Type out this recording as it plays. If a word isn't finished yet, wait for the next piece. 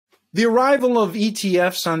The arrival of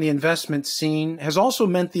ETFs on the investment scene has also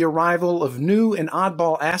meant the arrival of new and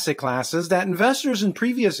oddball asset classes that investors in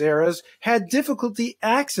previous eras had difficulty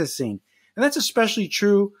accessing. And that's especially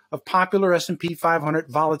true of popular S&P 500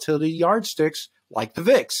 volatility yardsticks like the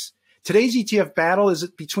VIX. Today's ETF battle is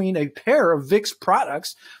between a pair of VIX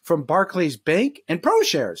products from Barclays Bank and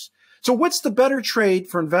ProShares. So what's the better trade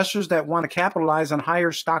for investors that want to capitalize on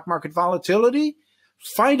higher stock market volatility?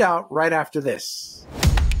 Find out right after this.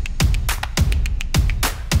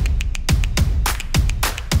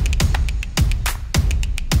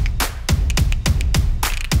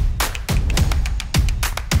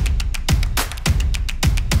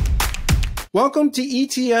 Welcome to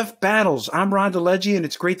ETF Battles. I'm Ron DeLegge, and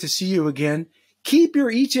it's great to see you again. Keep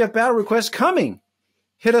your ETF battle requests coming.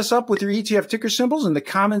 Hit us up with your ETF ticker symbols in the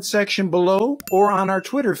comment section below or on our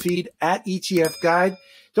Twitter feed at ETF Guide.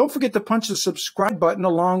 Don't forget to punch the subscribe button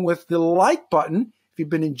along with the like button if you've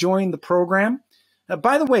been enjoying the program.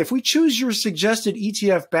 By the way, if we choose your suggested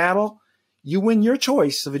ETF battle, you win your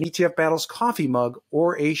choice of an ETF Battles coffee mug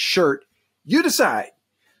or a shirt. You decide.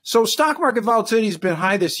 So stock market volatility has been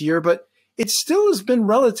high this year, but it still has been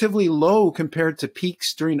relatively low compared to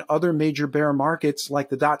peaks during other major bear markets like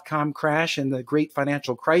the dot-com crash and the great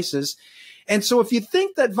financial crisis. And so if you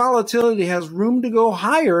think that volatility has room to go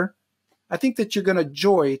higher, I think that you're going to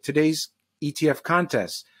enjoy today's ETF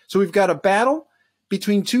contest. So we've got a battle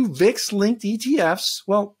between two VIX-linked ETFs.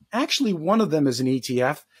 Well, actually, one of them is an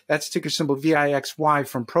ETF. That's ticker symbol VIXY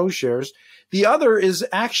from ProShares. The other is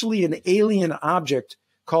actually an alien object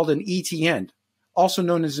called an ETN, also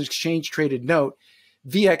known as an exchange-traded note.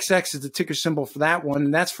 VXX is the ticker symbol for that one,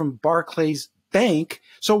 and that's from Barclays Bank.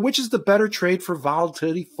 So which is the better trade for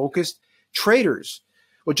volatility-focused traders?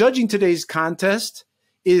 Well, judging today's contest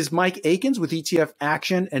is Mike Akins with ETF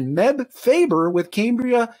Action and Meb Faber with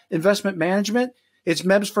Cambria Investment Management. It's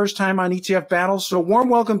Meb's first time on ETF Battles, so warm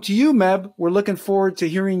welcome to you, Meb. We're looking forward to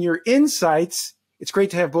hearing your insights. It's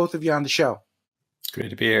great to have both of you on the show. Great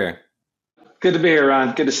to be here. Good to be here,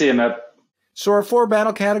 Ron. Good to see you, Meb. So our four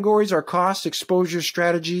battle categories are cost, exposure,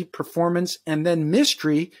 strategy, performance, and then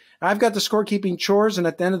mystery. I've got the scorekeeping chores, and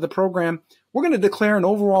at the end of the program, we're going to declare an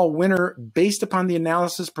overall winner based upon the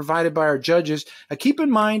analysis provided by our judges. Keep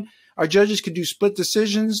in mind, our judges can do split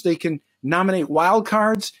decisions. They can nominate wild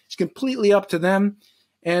cards. It's completely up to them.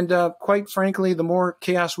 And quite frankly, the more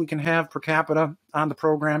chaos we can have per capita on the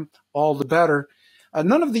program, all the better.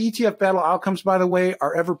 None of the ETF battle outcomes, by the way,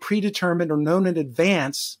 are ever predetermined or known in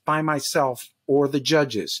advance by myself or the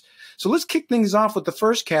judges. So let's kick things off with the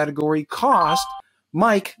first category, cost.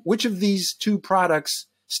 Mike, which of these two products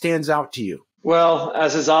stands out to you? Well,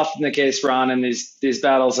 as is often the case, Ron, in these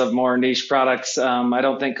battles of more niche products, I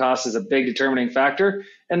don't think cost is a big determining factor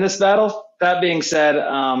in this battle. That being said,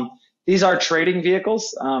 these are trading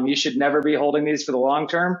vehicles. You should never be holding these for the long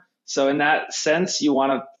term. So in that sense, you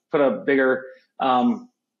want to put a bigger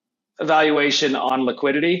evaluation on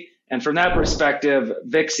liquidity. And from that perspective,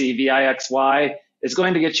 VIXY, VIXY, is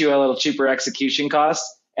going to get you a little cheaper execution cost.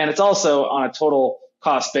 And it's also on a total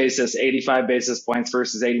cost basis, 85 basis points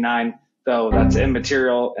versus 89, though that's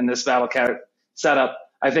immaterial in this battle setup.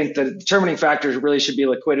 I think the determining factors really should be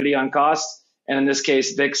liquidity on cost. And in this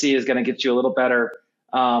case, VIXY is going to get you a little better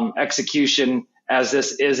execution, as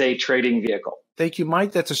this is a trading vehicle. Thank you,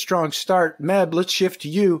 Mike. That's a strong start. Meb, let's shift to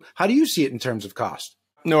you. How do you see it in terms of cost?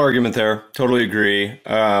 No argument there. Totally agree.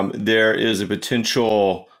 There is a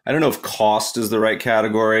potential, I don't know if cost is the right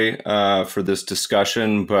category for this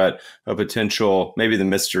discussion, but a potential, maybe the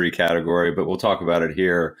mystery category, but we'll talk about it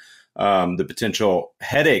here. The potential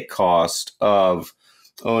headache cost of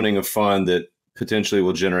owning a fund that potentially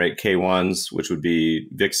will generate K1s, which would be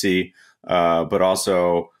VIXY, but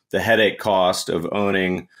also the headache cost of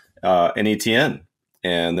owning an ETN.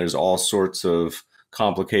 And there's all sorts of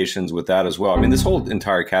complications with that as well. I mean, this whole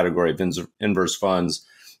entire category of inverse funds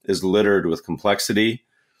is littered with complexity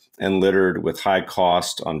and littered with high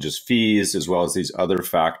cost on just fees, as well as these other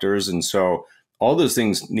factors. And so all those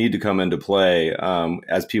things need to come into play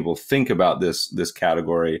as people think about this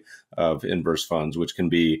category of inverse funds, which can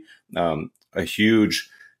be a huge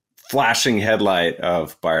flashing headlight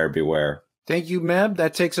of buyer beware. Thank you, Meb.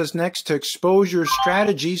 That takes us next to exposure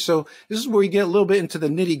strategy. So this is where we get a little bit into the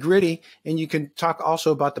nitty gritty, and you can talk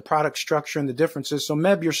also about the product structure and the differences. So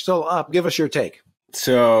Meb, you're still up. Give us your take.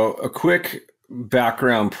 So a quick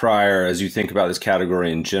background prior, as you think about this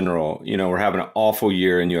category in general, we're having an awful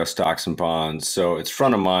year in US stocks and bonds. So it's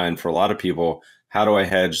front of mind for a lot of people. How do I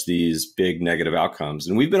hedge these big negative outcomes?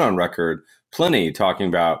 And we've been on record plenty talking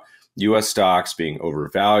about U.S. stocks being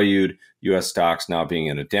overvalued, U.S. stocks now being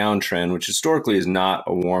in a downtrend, which historically is not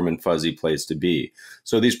a warm and fuzzy place to be.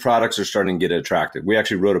 So these products are starting to get attractive. We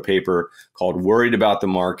actually wrote a paper called Worried About the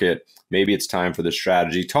Market. Maybe it's time for the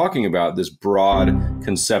strategy, talking about this broad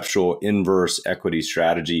conceptual inverse equity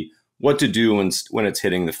strategy, what to do when it's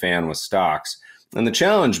hitting the fan with stocks. And the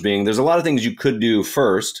challenge being, there's a lot of things you could do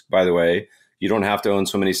first, by the way. You don't have to own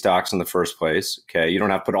so many stocks in the first place. Okay, you don't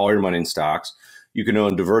have to put all your money in stocks. You can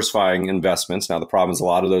own diversifying investments. Now, the problem is a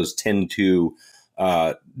lot of those tend to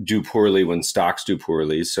do poorly when stocks do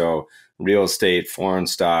poorly. So real estate, foreign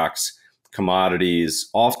stocks, commodities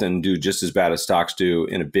often do just as bad as stocks do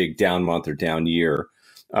in a big down month or down year.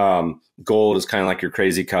 Gold is kind of like your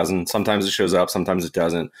crazy cousin. Sometimes it shows up, sometimes it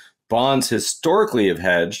doesn't. Bonds historically have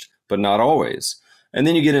hedged, but not always. And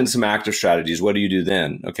then you get into some active strategies. What do you do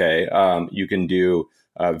then? Okay, you can do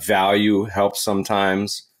value helps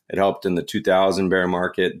sometimes. It helped in the 2000 bear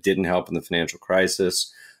market, didn't help in the financial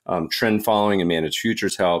crisis. Trend following and managed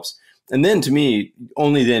futures helps. And then to me,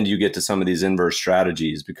 only then do you get to some of these inverse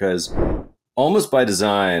strategies, because almost by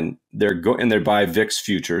design, they buy VIX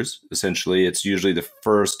futures. Essentially, it's usually the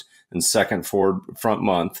first and second forward front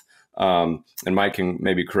month. And Mike can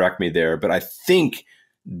maybe correct me there, but I think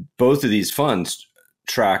both of these funds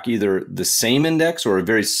track either the same index or a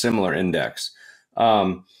very similar index.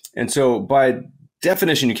 And so by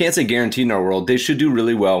definition, you can't say guaranteed in our world. They should do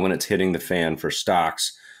really well when it's hitting the fan for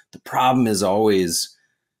stocks. The problem is always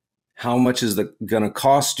how much is going to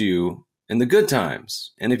cost you in the good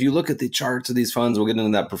times. And if you look at the charts of these funds, we'll get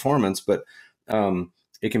into that performance, but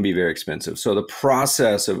it can be very expensive. So the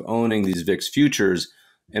process of owning these VIX futures,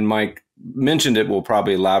 and Mike mentioned it, we'll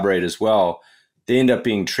probably elaborate as well, they end up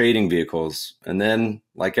being trading vehicles. And then,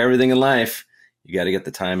 like everything in life, you got to get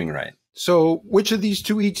the timing right. So which of these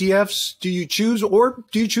two ETFs do you choose, or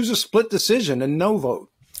do you choose a split decision and no vote?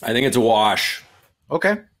 I think it's a wash.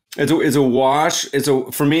 Okay. It's a wash.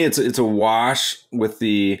 For me, it's a wash with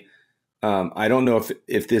the, I don't know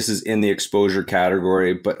if this is in the exposure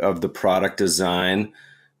category, but of the product design,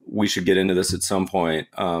 we should get into this at some point.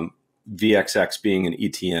 VXX being an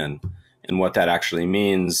ETN and what that actually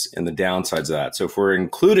means and the downsides of that. So if we're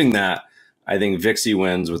including that, I think VIXY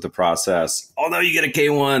wins with the process, although you get a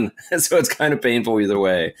K1. So it's kind of painful either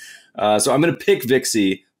way. So I'm going to pick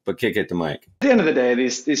VIXY, but kick it to Mike. At the end of the day,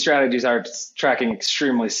 these strategies are tracking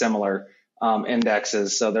extremely similar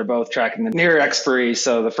indexes. So they're both tracking the near expiry,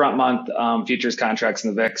 so the front month futures contracts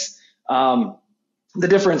in the VIX. The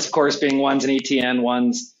difference, of course, being one's an ETN,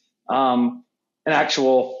 one's an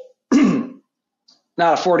actual,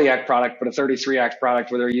 not a 40 Act product, but a 33 Act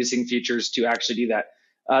product where they're using futures to actually do that.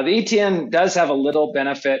 The ETN does have a little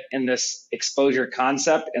benefit in this exposure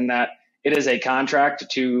concept in that it is a contract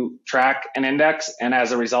to track an index, and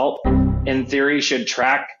as a result, in theory, should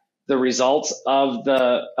track the results of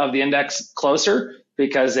the index closer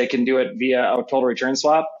because they can do it via a total return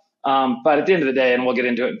swap. But at the end of the day, and we'll get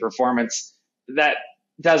into it in performance, that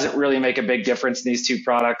doesn't really make a big difference in these two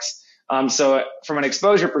products. So from an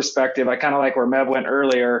exposure perspective, I kind of like where Meb went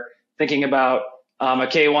earlier, thinking about a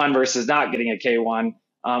K1 versus not getting a K1.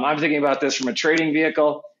 I'm thinking about this from a trading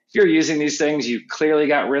vehicle. If you're using these things, you've clearly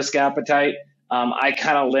got risk appetite. I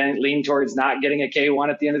kind of lean towards not getting a K1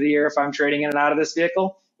 at the end of the year if I'm trading in and out of this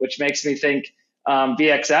vehicle, which makes me think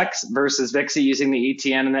VXX versus VIXY using the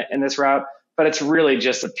ETN in this route. But it's really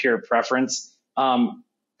just a pure preference.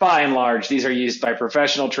 By and large, these are used by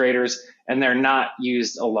professional traders, and they're not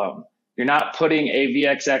used alone. You're not putting a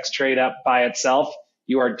VXX trade up by itself.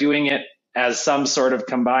 You are doing it as some sort of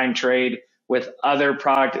combined trade with other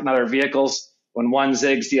product and other vehicles. When one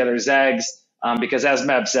zigs, the other zags, because as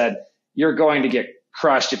Meb said, you're going to get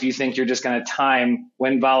crushed if you think you're just going to time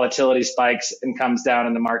when volatility spikes and comes down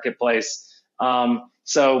in the marketplace.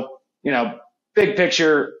 So, big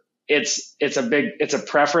picture, it's a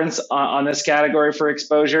preference on this category for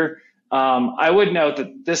exposure. I would note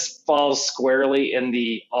that this falls squarely in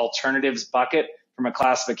the alternatives bucket from a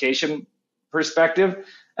classification perspective.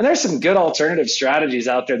 And there's some good alternative strategies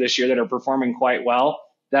out there this year that are performing quite well,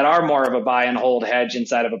 that are more of a buy and hold hedge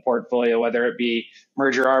inside of a portfolio, whether it be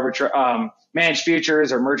managed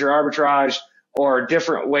futures or merger arbitrage, or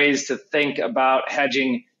different ways to think about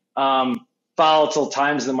hedging volatile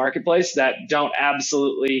times in the marketplace that don't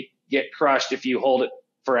absolutely get crushed if you hold it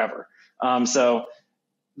forever. So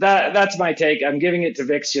that's my take. I'm giving it to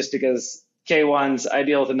VIX just because K1s, I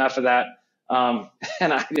deal with enough of that,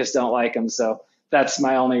 and I just don't like them. So that's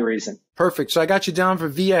my only reason. Perfect. So I got you down for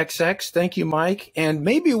VXX. Thank you, Mike. And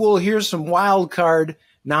maybe we'll hear some wild card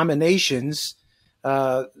nominations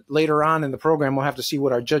later on in the program. We'll have to see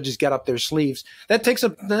what our judges got up their sleeves. That takes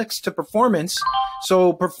us next to performance.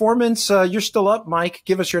 So performance, you're still up, Mike.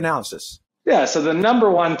 Give us your analysis. Yeah, so the number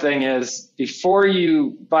one thing is before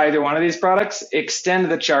you buy either one of these products,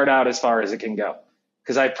 extend the chart out as far as it can go.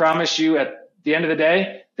 Because I promise you at the end of the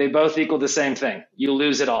day, they both equal the same thing. You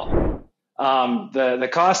lose it all. The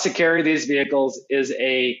cost to carry these vehicles is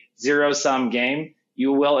a zero-sum game.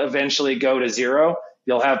 You will eventually go to zero.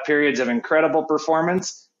 You'll have periods of incredible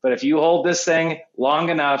performance, but if you hold this thing long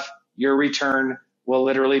enough, your return will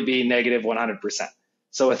literally be negative 100%.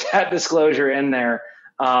 So with that disclosure in there,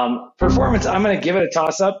 performance, I'm going to give it a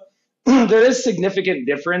toss-up. There is significant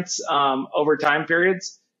difference over time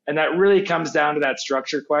periods, and that really comes down to that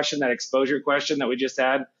structure question, that exposure question that we just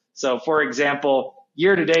had. So for example,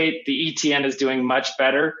 year to date, the ETN is doing much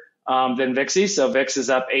better than VIXY. So VIX is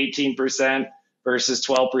up 18% versus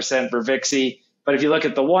 12% for VIXY. But if you look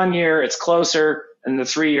at the 1 year, it's closer, and the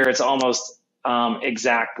 3 year, it's almost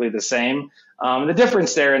exactly the same. The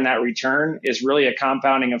difference there in that return is really a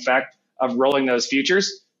compounding effect of rolling those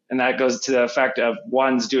futures. And that goes to the effect of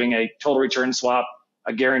one's doing a total return swap,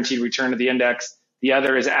 a guaranteed return to the index. The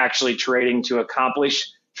other is actually trading to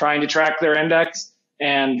accomplish trying to track their index.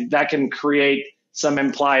 And that can create some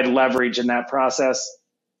implied leverage in that process.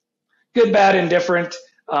 Good, bad, indifferent.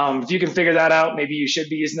 If you can figure that out, maybe you should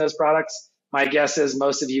be using those products. My guess is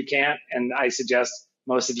most of you can't, and I suggest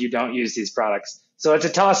most of you don't use these products. So it's a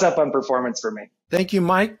toss-up on performance for me. Thank you,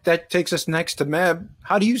 Mike. That takes us next to Meb.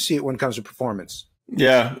 How do you see it when it comes to performance?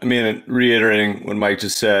 Yeah, I mean, reiterating what Mike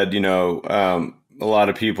just said, a lot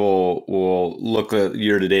of people will look at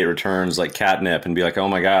year-to-date returns like catnip and be like, oh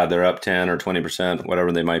my God, they're up 10 or 20%,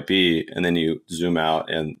 whatever they might be. And then you zoom out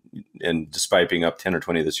and despite being up 10 or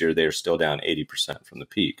 20 this year, they are still down 80% from the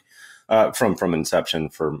peak, from inception,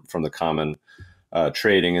 from the common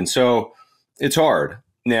trading. And so it's hard.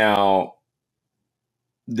 Now,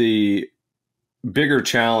 the bigger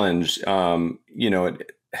challenge,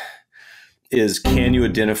 is can you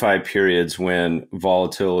identify periods when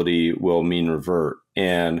volatility will mean revert?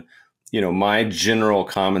 And, my general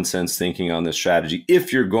common sense thinking on this strategy,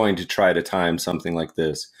 if you're going to try to time something like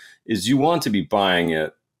this, is you want to be buying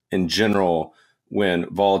it in general when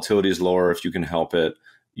volatility is lower, if you can help it.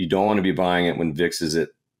 You don't want to be buying it when VIX is at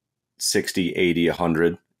 60, 80,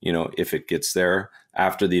 100, if it gets there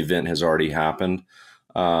after the event has already happened.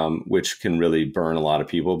 Which can really burn a lot of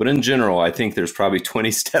people. But in general, I think there's probably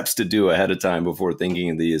 20 steps to do ahead of time before thinking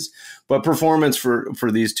of these. But performance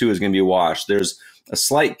for these two is going to be washed. There's a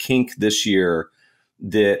slight kink this year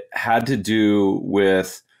that had to do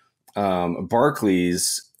with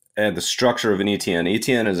Barclays and the structure of an ETN.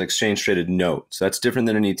 ETN is exchange-traded note. So that's different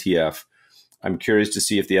than an ETF. I'm curious to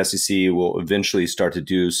see if the SEC will eventually start to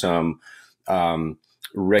do some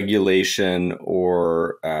regulation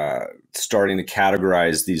or starting to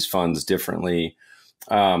categorize these funds differently.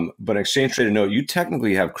 But exchange traded note, you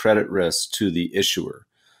technically have credit risk to the issuer.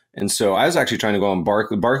 And so I was actually trying to go on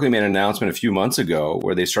Barclays. Barclays made an announcement a few months ago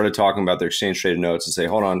where they started talking about their exchange traded notes and say,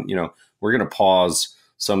 hold on, we're going to pause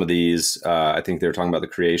some of these. I think they were talking about the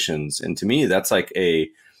creations. And to me, that's like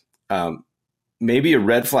maybe a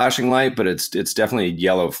red flashing light, but it's definitely a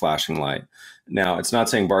yellow flashing light. Now, it's not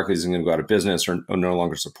saying Barclays is going to go out of business or no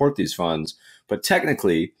longer support these funds, but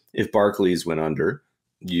technically, if Barclays went under,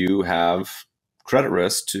 you have credit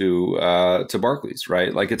risk to Barclays,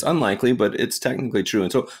 right? Like it's unlikely, but it's technically true.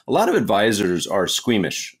 And so a lot of advisors are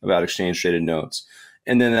squeamish about exchange traded notes.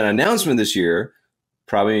 And then that announcement this year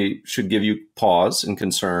probably should give you pause and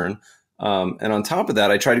concern. And on top of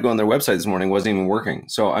that, I tried to go on their website this morning, wasn't even working.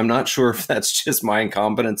 So I'm not sure if that's just my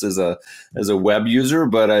incompetence as a web user,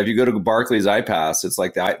 but if you go to Barclays iPath, it's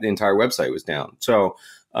like the entire website was down. So,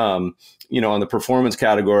 on the performance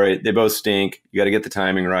category, they both stink. You got to get the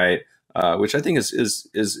timing right, which I think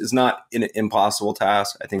is not an impossible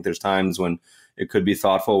task. I think there's times when it could be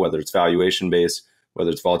thoughtful, whether it's valuation based,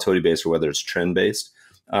 whether it's volatility based, or whether it's trend based.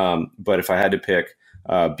 But if I had to pick,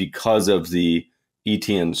 because of the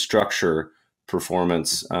ETN structure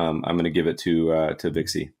performance, I'm going to give it to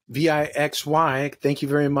VIXY. VIXY. Thank you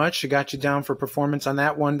very much. I got you down for performance on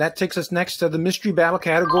that one. That takes us next to the mystery battle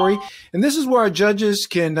category. And this is where our judges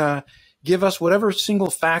can give us whatever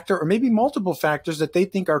single factor or maybe multiple factors that they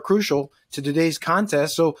think are crucial to today's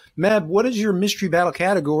contest. So, Meb, what is your mystery battle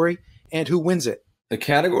category and who wins it? The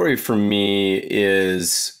category for me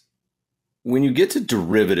is when you get to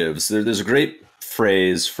derivatives, there's a great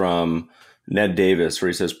phrase from Ned Davis, where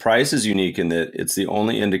he says, price is unique in that it's the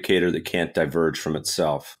only indicator that can't diverge from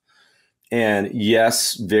itself. And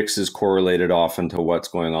yes, VIX is correlated often to what's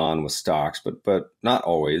going on with stocks, but not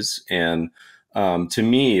always. And To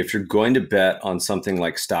me, if you're going to bet on something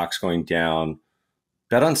like stocks going down,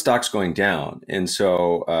 bet on stocks going down. And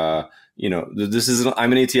so, this is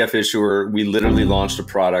I'm an ETF issuer. We literally launched a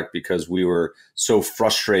product because we were so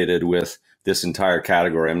frustrated with this entire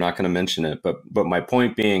category. I'm not going to mention it, but my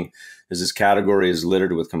point being is this category is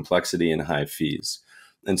littered with complexity and high fees.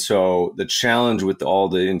 And so the challenge with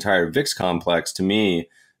the entire VIX complex to me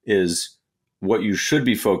is what you should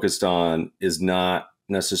be focused on is not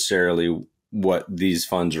necessarily what these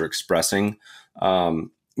funds are expressing. And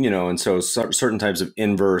so certain types of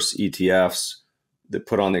inverse ETFs that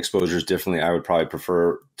put on the exposures differently, I would probably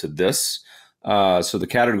prefer to this. So the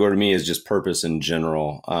category to me is just purpose in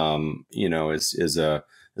general, is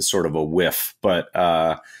sort of a whiff. But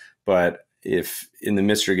if in the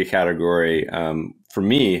mystery category, for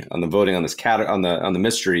me, on the voting on this on the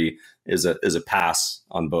mystery is a pass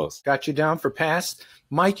on both. Got you down for pass.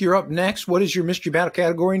 Mike, you're up next. What is your mystery battle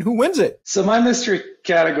category and who wins it? So my mystery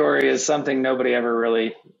category is something nobody ever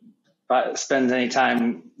really spends any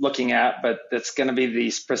time looking at, but it's going to be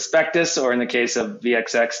the prospectus, or in the case of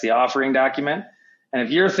VXX, the offering document. And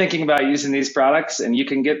if you're thinking about using these products and you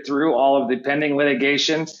can get through all of the pending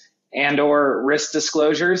litigation and or risk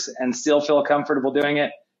disclosures and still feel comfortable doing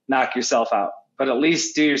it, knock yourself out. But at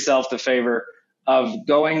least do yourself the favor of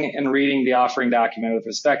going and reading the offering document or the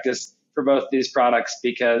prospectus for both these products,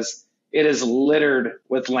 because it is littered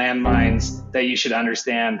with landmines that you should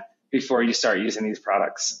understand before you start using these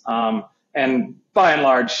products. And by and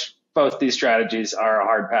large, both these strategies are a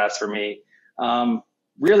hard pass for me.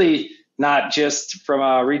 Really not just from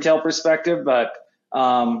a retail perspective, but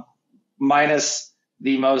minus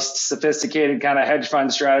the most sophisticated kind of hedge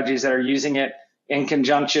fund strategies that are using it in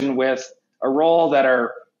conjunction with a role that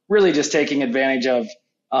are really just taking advantage of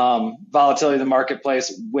volatility in the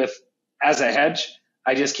marketplace as a hedge.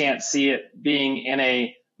 I just can't see it being in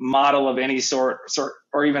a model of any sort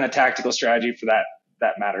or even a tactical strategy for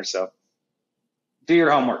that matter. So do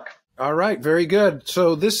your homework. All right, very good.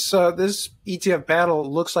 So this ETF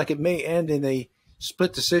battle looks like it may end in a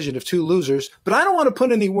split decision of two losers, but I don't want to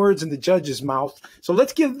put any words in the judge's mouth. So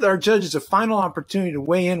let's give our judges a final opportunity to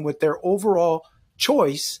weigh in with their overall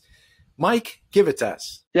choice. Mike, give it to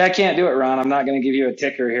us. Yeah, I can't do it, Ron. I'm not going to give you a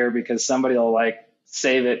ticker here because somebody will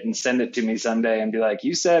save it and send it to me someday and be like,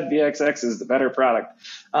 you said VXX is the better product.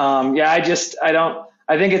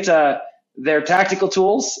 I think it's they're tactical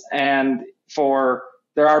tools, and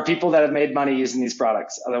there are people that have made money using these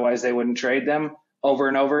products. Otherwise they wouldn't trade them over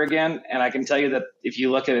and over again. And I can tell you that if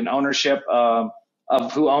you look at an ownership of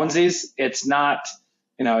who owns these, it's not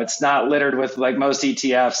littered with like most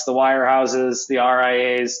ETFs, the wirehouses, the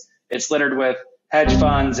RIAs. It's littered with hedge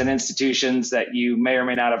funds and institutions that you may or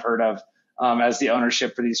may not have heard of as the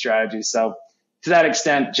ownership for these strategies. So to that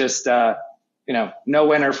extent, just, no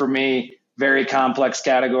winner for me, very complex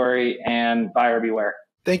category, and buyer beware.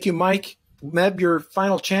 Thank you, Mike. Meb, your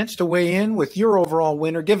final chance to weigh in with your overall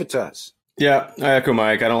winner. Give it to us. Yeah, I echo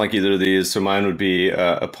Mike. I don't like either of these, so mine would be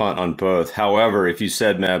a punt on both. However, if you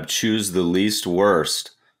said, Meb, choose the least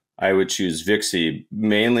worst, I would choose VIXY,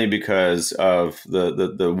 mainly because of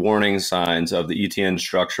the warning signs of the ETN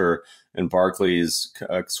structure and Barclays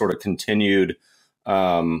sort of continued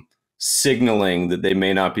signaling that they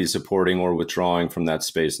may not be supporting or withdrawing from that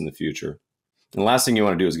space in the future. And the last thing you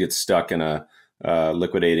want to do is get stuck in a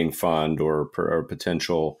liquidating fund or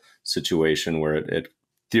potential situation where it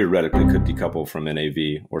theoretically could decouple from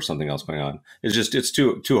NAV or something else going on. It's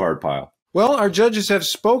too hard pile. Well, our judges have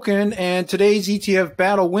spoken, and today's ETF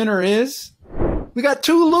battle winner is, we got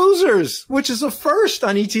two losers, which is a first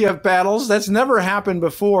on ETF battles. That's never happened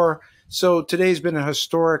before. So today's been a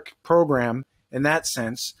historic program in that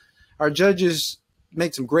sense. Our judges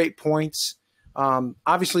made some great points.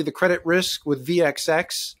 Obviously, the credit risk with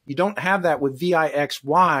VXX, you don't have that with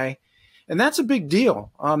VIXY, and that's a big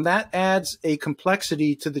deal. That adds a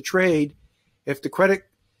complexity to the trade. If the credit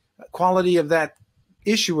quality of that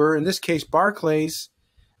issuer, in this case Barclays,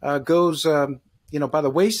 goes by the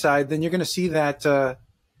wayside, then you're going to see that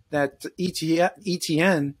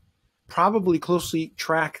ETN probably closely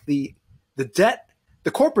track the debt,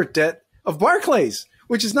 the corporate debt of Barclays,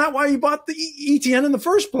 which is not why you bought the ETN in the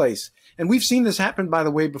first place. And we've seen this happen, by the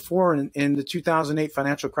way, before in the 2008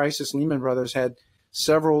 financial crisis. Lehman Brothers had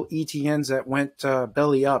several ETNs that went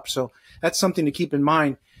belly up. So that's something to keep in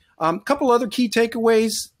mind. A couple other key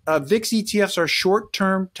takeaways. VIX ETFs are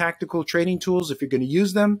short-term tactical trading tools if you're going to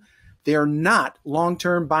use them. They are not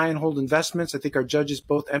long-term buy and hold investments. I think our judges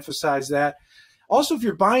both emphasize that. Also, if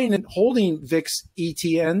you're buying and holding VIX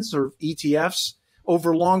ETNs or ETFs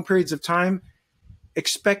over long periods of time,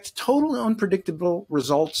 expect totally unpredictable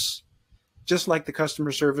results. just like the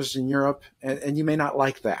customer service in Europe, and you may not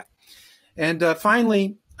like that. And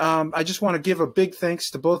finally, I just want to give a big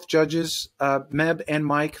thanks to both judges, Meb and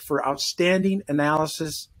Mike, for outstanding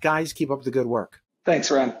analysis. Guys, keep up the good work. Thanks,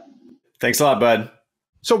 Ron. Thanks a lot, bud.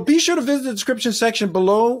 So be sure to visit the description section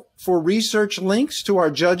below for research links to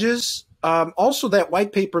our judges. Also, that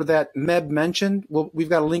white paper that Meb mentioned, we've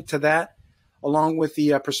got a link to that, along with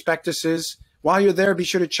the prospectuses. While you're there, be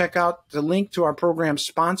sure to check out the link to our program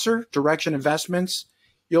sponsor, Direction Investments.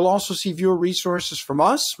 You'll also see viewer resources from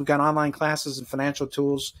us. We've got online classes and financial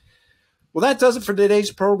tools. Well, that does it for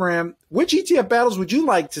today's program. Which ETF battles would you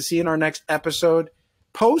like to see in our next episode?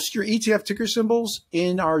 Post your ETF ticker symbols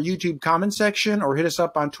in our YouTube comment section or hit us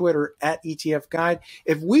up on Twitter at ETF Guide.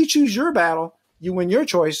 If we choose your battle, you win your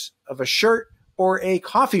choice of a shirt or a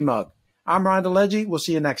coffee mug. I'm Ron DeLegge. We'll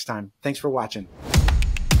see you next time. Thanks for watching.